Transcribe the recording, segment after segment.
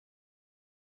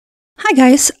Hi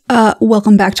guys,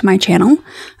 welcome back to my channel.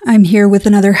 I'm here with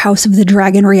another House of the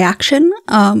Dragon reaction.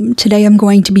 Today I'm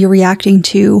going to be reacting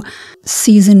to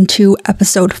Season 2,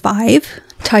 Episode 5,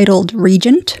 titled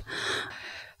Regent.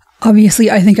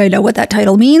 Obviously, I think I know what that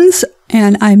title means,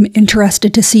 and I'm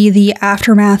interested to see the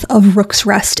aftermath of Rook's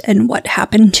Rest and what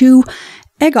happened to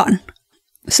Aegon.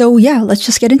 So yeah, let's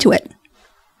just get into it.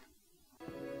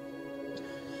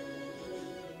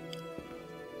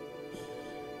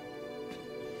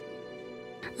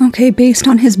 Okay, based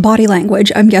on his body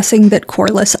language, I'm guessing that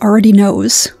Corlys already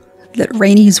knows that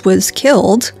Rhaenys was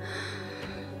killed.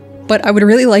 But I would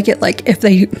really like it if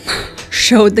they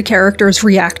showed the characters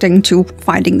reacting to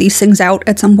finding these things out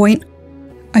at some point.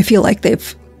 I feel like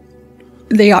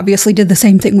they obviously did the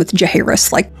same thing with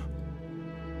Jaehaerys, like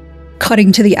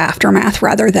cutting to the aftermath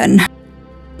rather than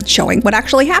showing what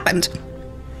actually happened.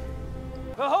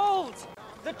 Behold,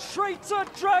 the traitor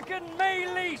dragon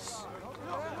Meleys!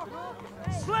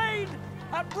 Slain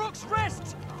at Rook's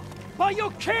Rest by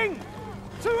your king!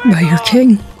 By your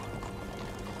king.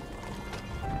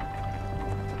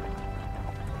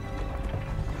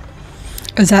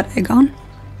 Is that Aegon?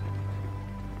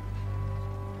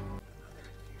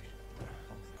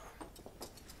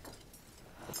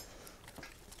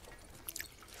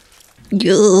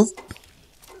 Yeah.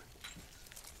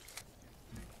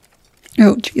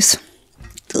 Oh, jeez.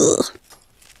 Ugh.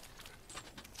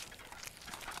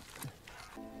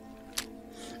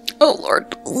 Oh,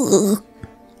 Lord. Ugh.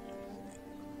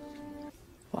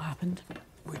 What happened?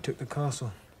 We took the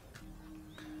castle.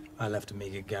 I left a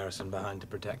meager garrison behind to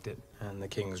protect it, and the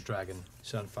king's dragon,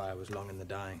 Sunfyre, was long in the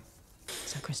dying.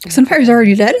 So Sunfire's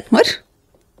already dead? What?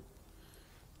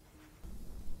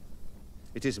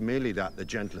 It is merely that the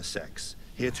gentler sex,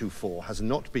 heretofore, has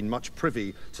not been much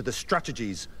privy to the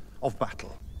strategies of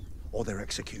battle or their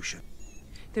execution.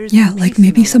 Yeah, like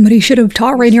maybe somebody should have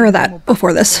taught Rhaenyra that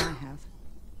before this.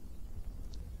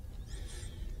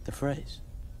 The phrase.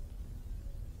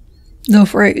 The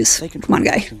phrase. Come on,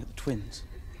 guy. At the twins.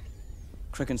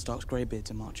 Stark's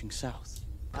greybeards are marching south.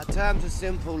 I term to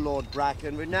simple, Lord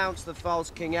Bracken. Renounce the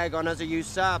false King Aegon as a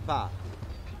usurper.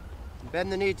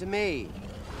 Bend the knee to me.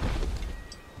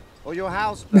 Or your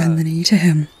house bird. Bend the knee to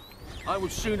him. I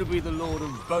would sooner be the Lord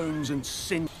of Bones and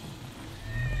Sin.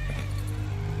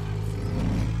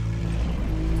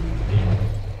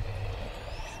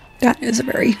 That is a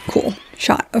very cool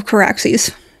shot of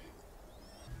Caraxes.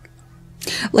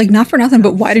 Like, not for nothing,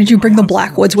 but why did you bring the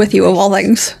Blackwoods with you, of all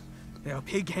things? They are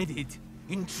pig-headed,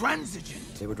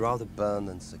 intransigent. They would rather burn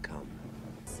than succumb.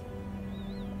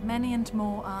 Many and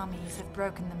more armies have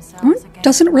broken themselves against.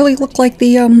 Doesn't really look like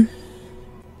the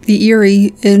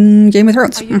Eyrie in Game of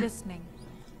Thrones. Are you listening?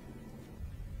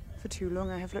 For too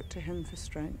long I have looked to him for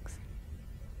strength.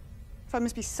 If I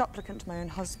must be supplicant to my own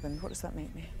husband, what does that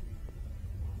make me?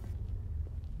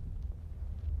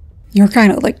 You're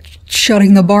kind of like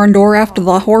shutting the barn door after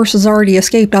the horse has already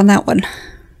escaped on that one.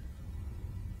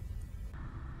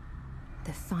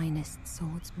 The finest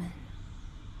swordsman.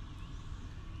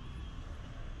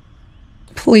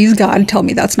 Please, God, tell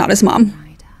me that's not his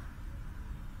mom.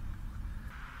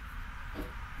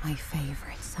 My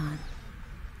favorite son.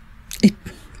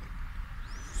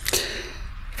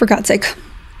 For God's sake.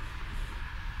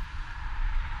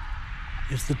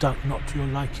 Is the duck not to your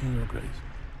liking, Your Grace?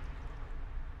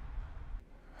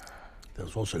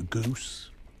 There's also goose,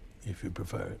 if you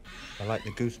prefer it. I like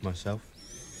the goose myself.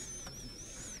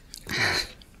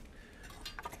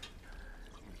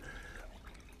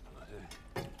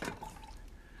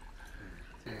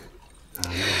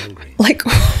 I'm hungry. Like,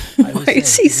 why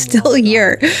is he still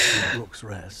here? Rook's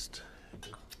Rest.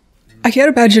 I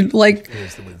can't imagine, like,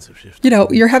 you know,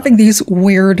 you're having these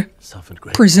weird,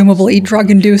 presumably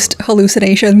drug-induced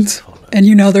hallucinations, and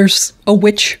you know there's a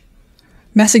witch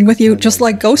messing with you. Just,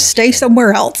 like, go stay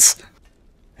somewhere else.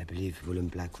 I believe Willem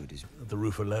Blackwood is... The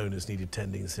roof alone has needed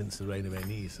tending since the reign of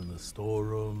Rhaenys, and the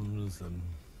storerooms, and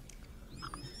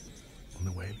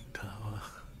the Wailing Tower.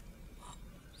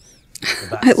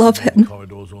 I love him. The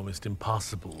corridor's almost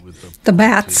impassable with the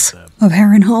bats of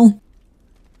Harrenhal.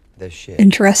 They're shit.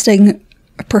 Interesting,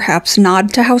 perhaps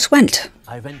nod to House Went.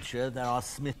 I venture there are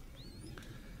Smith.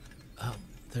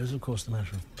 There's of course the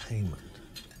matter of payment.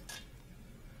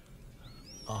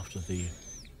 After the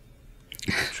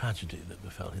tragedy that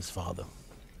befell his father.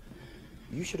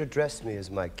 You should address me as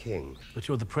my king. But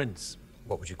you're the prince.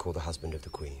 What would you call the husband of the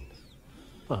queen?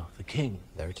 Well, the king.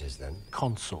 There it is then.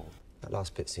 Consul. That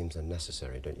last bit seems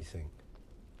unnecessary, don't you think?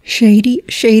 Shady,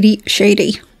 shady,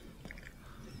 shady.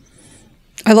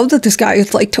 I love that this guy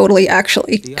is like totally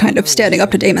actually kind of standing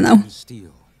up to Daemon though.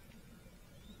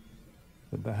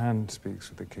 But the hand speaks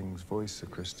with the king's voice, Sir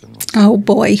Kristen. Oh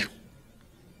boy.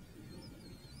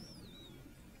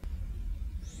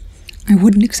 I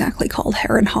wouldn't exactly call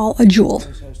Harrenhal a jewel.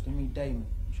 Those hosts to meet Damon.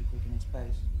 We should quicken his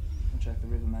pace. And check the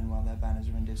rivermen while their banners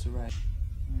are in disarray.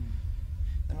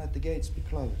 Then let the gates be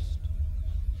closed.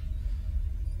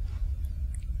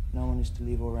 No one is to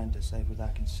leave or enter save with our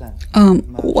consent.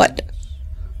 What?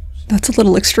 That's a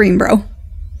little extreme, bro.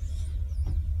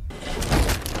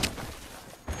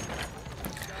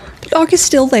 The dog is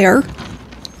still there.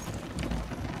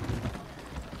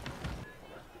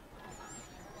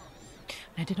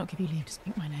 I did not give you leave to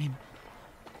speak my name.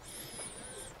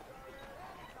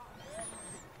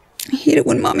 I hate it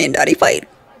when mommy and daddy fight.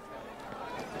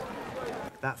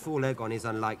 That fool Aegon is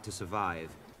unlike to survive.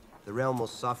 The realm will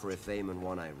suffer if Aemon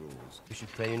One Eye rules. You should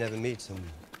pray you never meet him.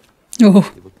 Oh.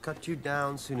 He will cut you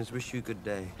down soon as wish you good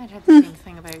day. I'd heard the same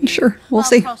thing about you. Sure, we'll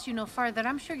see. I'll cross you no further.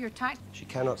 I'm sure you're tight. She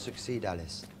cannot succeed,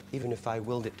 Alice. Even if I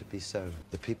willed it to be so.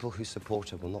 The people who support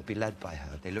her will not be led by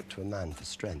her. They look to a man for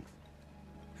strength.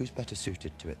 Who's better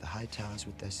suited to it? The High Towers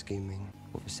with their scheming,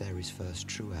 or Viserys' first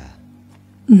true heir?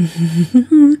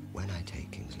 When I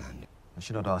take King's Landing. I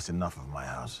should not ask enough of my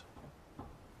house.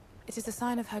 It is a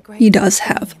sign of her great. He does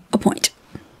have a point.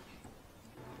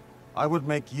 I would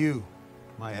make you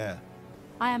my heir.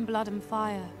 I am blood and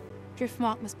fire.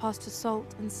 Driftmark must pass to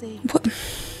salt and sea. What?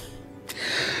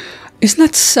 Isn't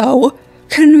that so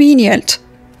convenient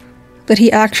that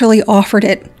he actually offered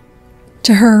it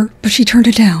to her, but she turned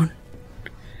it down?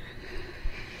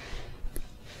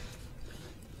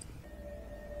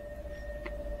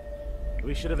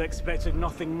 We should have expected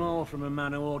nothing more from a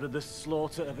man who ordered the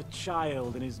slaughter of a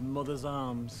child in his mother's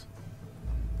arms.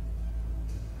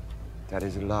 That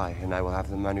is a lie, and I will have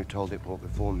the man who told it brought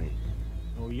before me.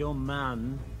 Oh, your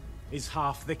man is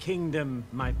half the kingdom,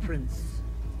 my prince.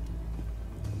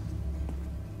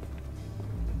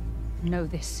 Know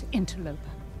this, interloper.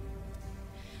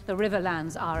 The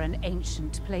Riverlands are an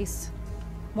ancient place,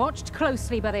 watched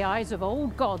closely by the eyes of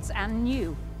old gods and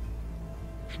new.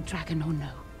 And dragon or no,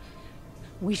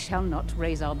 we shall not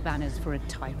raise our banners for a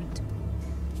tyrant.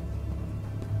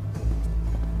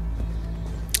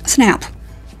 Snap.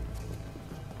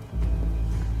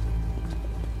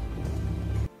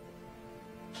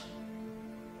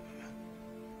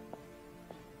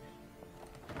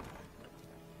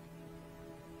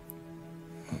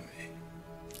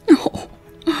 Oh,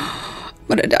 I'm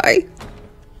gonna die.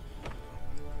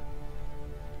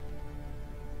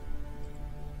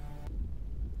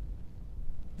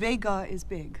 Vhagar is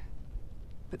big,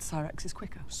 but Syrax is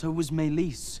quicker. So was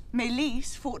Meleys.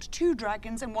 Meleys fought 2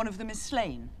 dragons and one of them is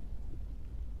slain.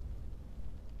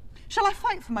 Shall I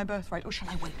fight for my birthright, or shall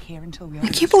I wait here until we are... I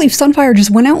can't believe Sunfyre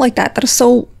just went out like that. That is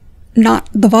so not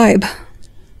the vibe.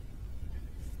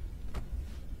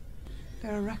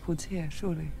 There are records here,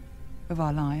 surely, of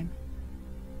our line,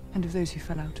 and of those who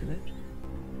fell out of it.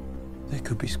 There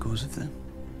could be scores of them.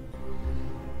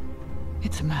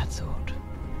 It's a mad sword.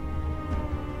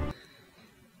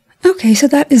 Okay, so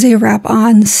that is a wrap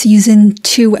on Season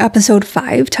 2, Episode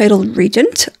 5, titled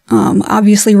Regent.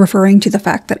 Obviously referring to the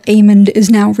fact that Aemond is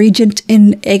now Regent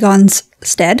in Aegon's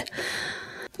stead.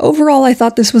 Overall, I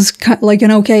thought this was kind of like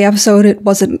an okay episode. It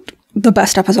wasn't the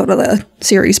best episode of the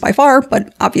series by far,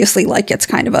 but obviously, like, it's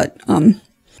kind of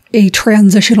a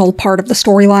transitional part of the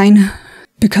storyline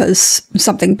because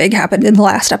something big happened in the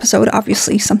last episode.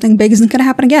 Obviously, something big isn't going to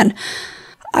happen again.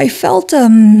 I felt,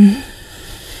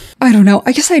 I don't know.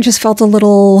 I guess I just felt a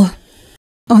little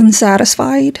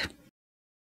unsatisfied.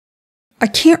 I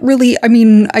can't really, I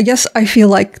mean, I guess I feel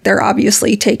like they're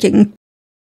obviously taking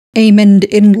Aemond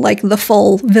in, like, the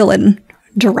full villain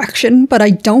direction, but I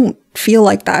don't feel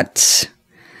like that's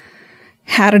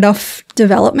had enough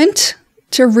development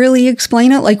to really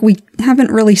explain it. Like, we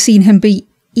haven't really seen him be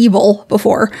evil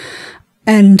before.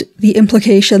 And the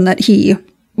implication that he,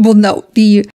 well, no,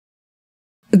 the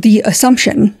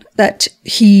assumption that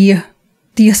he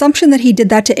did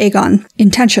that to Aegon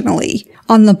intentionally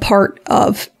on the part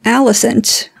of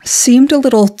Alicent seemed a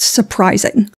little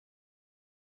surprising.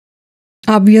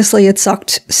 Obviously, it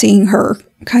sucked seeing her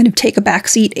kind of take a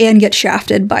backseat and get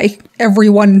shafted by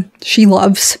everyone she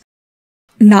loves.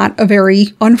 Not a very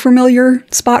unfamiliar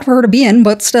spot for her to be in,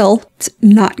 but still, it's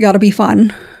not gotta be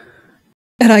fun.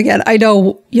 And again, I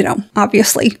know, you know,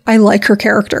 obviously, I like her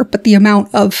character, but the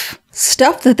amount of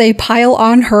stuff that they pile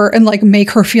on her and, like, make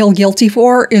her feel guilty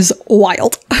for is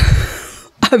wild.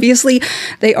 Obviously,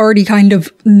 they already kind of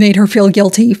made her feel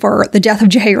guilty for the death of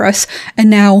Jaehaerys, and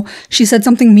now she said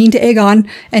something mean to Aegon,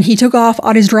 and he took off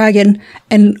on his dragon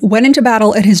and went into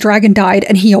battle, and his dragon died,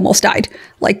 and he almost died.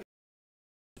 Like,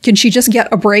 can she just get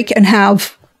a break and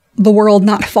have the world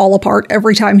not fall apart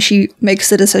every time she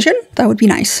makes a decision. That would be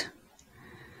nice.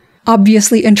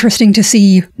 Obviously interesting to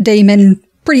see Daemon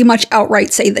pretty much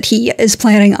outright say that he is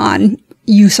planning on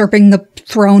usurping the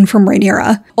throne from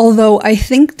Rhaenyra. Although I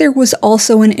think there was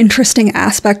also an interesting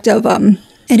aspect of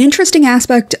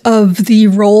the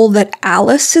role that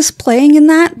Alice is playing in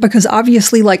that, because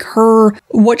obviously like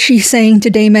what she's saying to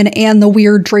Daemon and the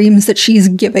weird dreams that she's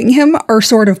giving him are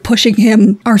sort of pushing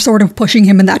him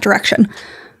in that direction.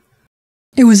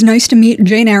 It was nice to meet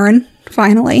Jane Eyre,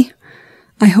 finally.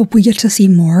 I hope we get to see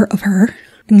more of her.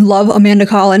 And love Amanda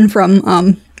Collin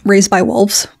from Raised by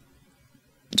Wolves.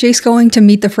 Jace going to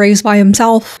meet the Freys by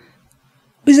himself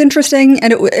was interesting,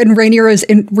 and Rhaenyra's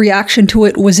reaction to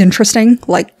it was interesting.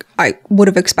 Like, I would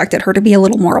have expected her to be a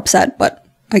little more upset, but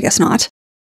I guess not.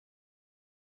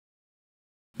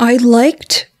 I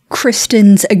liked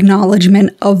Kristen's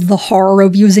acknowledgement of the horror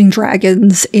of using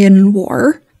dragons in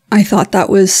war. I thought that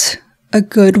was a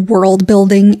good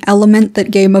world-building element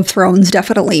that Game of Thrones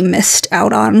definitely missed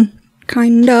out on,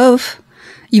 kind of.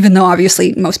 Even though,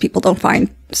 obviously, most people don't find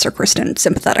Sir Criston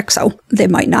sympathetic, so they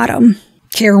might not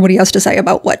care what he has to say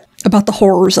about the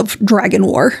horrors of dragon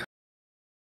war.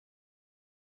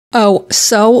 Oh,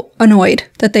 so annoyed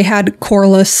that they had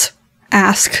Corlys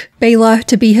ask Baela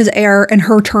to be his heir and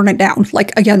her turn it down.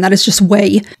 Like, again, that is just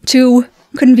way too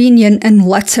convenient and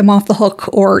lets him off the hook,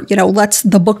 or, lets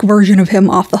the book version of him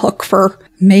off the hook for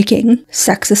making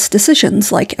sexist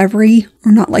decisions like pretty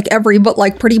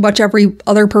much every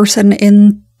other person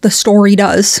in the story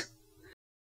does.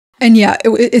 And yeah,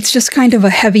 it's just kind of a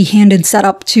heavy-handed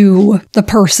setup to the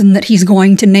person that he's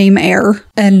going to name heir.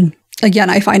 And again,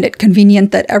 I find it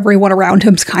convenient that everyone around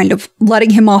him's kind of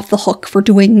letting him off the hook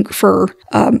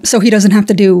so he doesn't have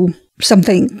to do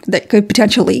something that could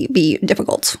potentially be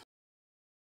difficult.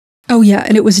 Oh yeah,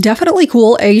 and it was definitely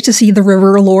cool, to see the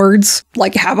River Lords,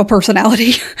 have a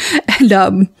personality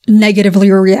and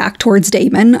negatively react towards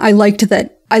Daemon. I liked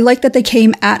that they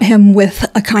came at him with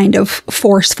a kind of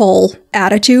forceful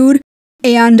attitude,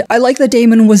 and I like that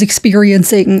Daemon was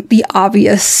experiencing the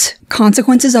obvious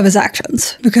consequences of his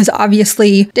actions, because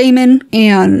obviously Daemon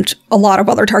and a lot of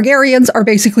other Targaryens are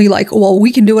basically like, well,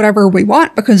 we can do whatever we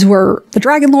want because we're the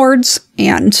Dragon Lords,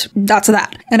 and that's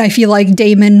that. And I feel like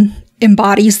Daemon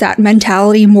embodies that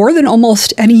mentality more than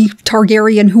almost any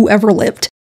Targaryen who ever lived.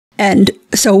 And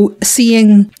so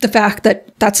seeing the fact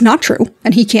that that's not true,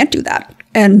 and he can't do that,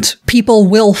 and people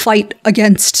will fight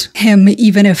against him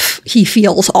even if he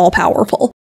feels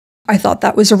all-powerful, I thought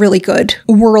that was a really good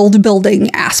world-building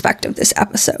aspect of this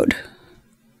episode.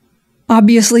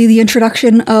 Obviously, the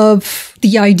introduction of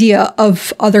the idea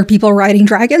of other people riding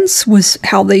dragons was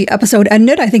how the episode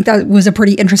ended. I think that was a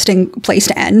pretty interesting place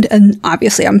to end, and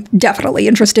obviously I'm definitely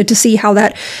interested to see how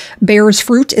that bears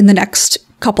fruit in the next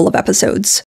couple of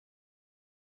episodes.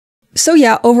 So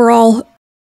yeah, overall,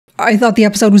 I thought the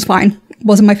episode was fine.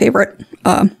 Wasn't my favorite.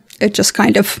 It just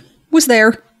kind of was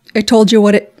there. It told you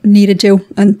what it needed to,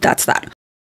 and that's that.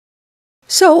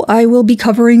 So I will be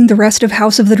covering the rest of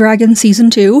House of the Dragon Season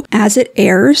 2 as it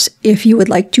airs. If you would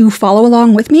like to follow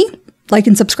along with me, like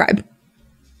and subscribe.